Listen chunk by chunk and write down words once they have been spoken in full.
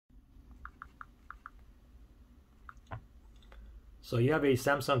So you have a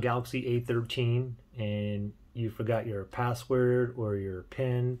Samsung Galaxy A13 and you forgot your password or your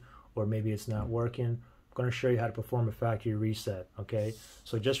PIN, or maybe it's not working. I'm going to show you how to perform a factory reset, okay?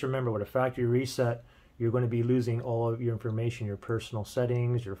 So just remember, with a factory reset, you're going to be losing all of your information, your personal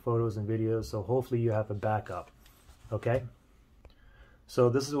settings, your photos and videos, so hopefully you have a backup, okay? So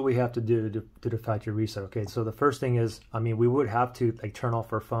this is what we have to do to do the factory reset, okay? So the first thing is, we would have to turn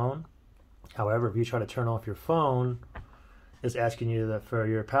off our phone. However, if you try to turn off your phone, it's asking you for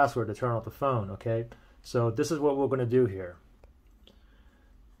your password to turn off the phone, okay? So this is what we're going to do here.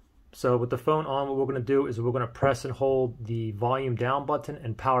 So with the phone on, what we're going to do is we're going to press and hold the volume down button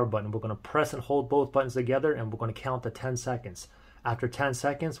and power button. We're going to press and hold both buttons together, and we're going to count to 10 seconds. After 10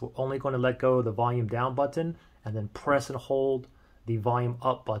 seconds, we're only going to let go of the volume down button and then press and hold the volume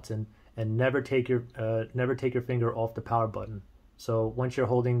up button, and never take your finger off the power button. So once you're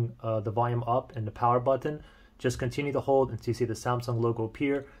holding the volume up and the power button, just continue to hold until you see the Samsung logo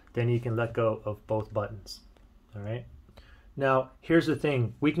appear. Then you can let go of both buttons. All right. Now, here's the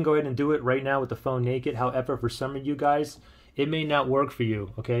thing. We can go ahead and do it right now with the phone naked. However, for some of you guys, it may not work for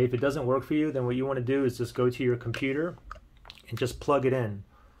you. Okay. If it doesn't work for you, then what you want to do is just go to your computer and just plug it in.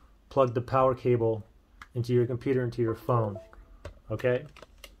 Plug the power cable into your computer, into your phone. Okay.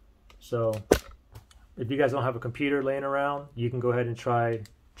 So if you guys don't have a computer laying around, you can go ahead and try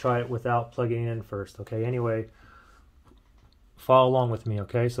it without plugging it in first, okay? Anyway, follow along with me,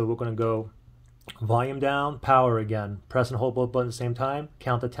 okay? So we're going to go volume down, power again. Press and hold both buttons at the same time.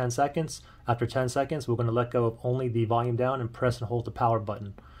 Count to 10 seconds. After 10 seconds, we're going to let go of only the volume down and press and hold the power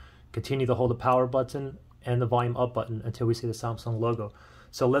button. Continue to hold the power button and the volume up button until we see the Samsung logo.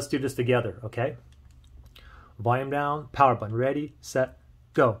 So let's do this together, okay? Volume down, power button. Ready, set,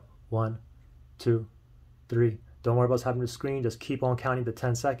 go. 1, 2, 3. Don't worry about having the screen. Just keep on counting to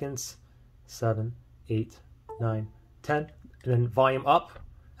 10 seconds. 7, 8, 9, 10. And then volume up.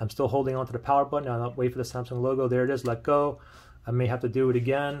 I'm still holding on to the power button. I'll wait for the Samsung logo. There it is. Let go. I may have to do it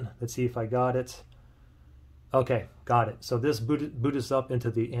again. Let's see if I got it. Okay, got it. So this boot us up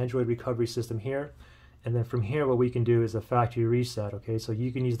into the Android recovery system here. And then from here, what we can do is a factory reset. Okay, so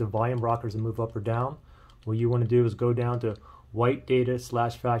you can use the volume rockers to move up or down. What you want to do is go down to white data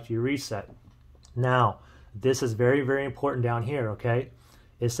 / factory reset. Now, this is very, very important down here, okay?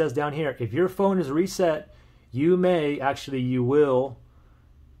 It says down here, if your phone is reset, you will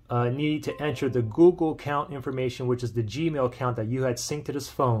need to enter the Google account information, which is the Gmail account that you had synced to this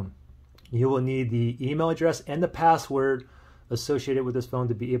phone. You will need the email address and the password associated with this phone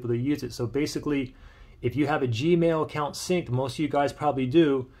to be able to use it. So basically, if you have a Gmail account synced, most of you guys probably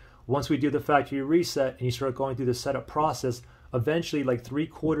do, once we do the factory reset and you start going through the setup process, eventually, like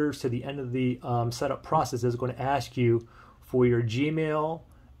 3/4 to the end of the setup process, is going to ask you for your Gmail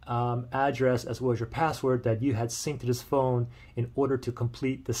address as well as your password that you had synced to this phone in order to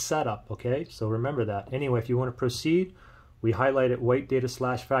complete the setup, okay? So remember that. Anyway, if you want to proceed, we highlighted white data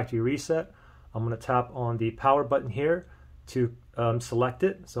 / factory reset. I'm going to tap on the power button here to select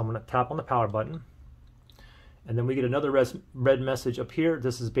it. So I'm going to tap on the power button. And then we get another red message up here.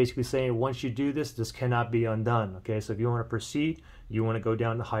 This is basically saying once you do this, this cannot be undone. Okay, so if you want to proceed, you want to go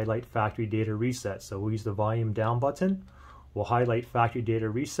down to highlight factory data reset. So we'll use the volume down button. We'll highlight factory data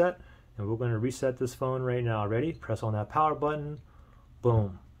reset, and we're going to reset this phone right now. Ready? Press on that power button.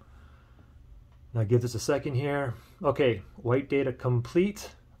 Boom. Now give this a second here. Okay, white data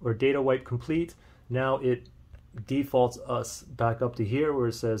complete, or data wipe complete. Now it defaults us back up to here where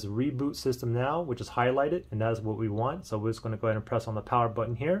it says reboot system now, which is highlighted, and that is what we want. So we're just going to go ahead and press on the power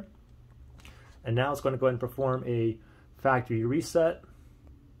button here, and now it's going to go ahead and perform a factory reset,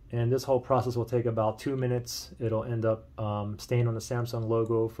 and this whole process will take about 2 minutes. It'll end up staying on the Samsung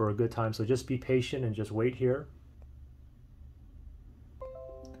logo for a good time, so just be patient and just wait here.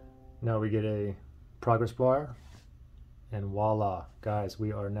 Now we get a progress bar, and voila, guys,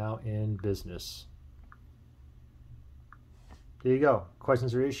 we are now in business. There you go.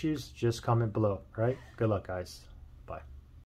 Questions or issues, just comment below, all right? Good luck, guys.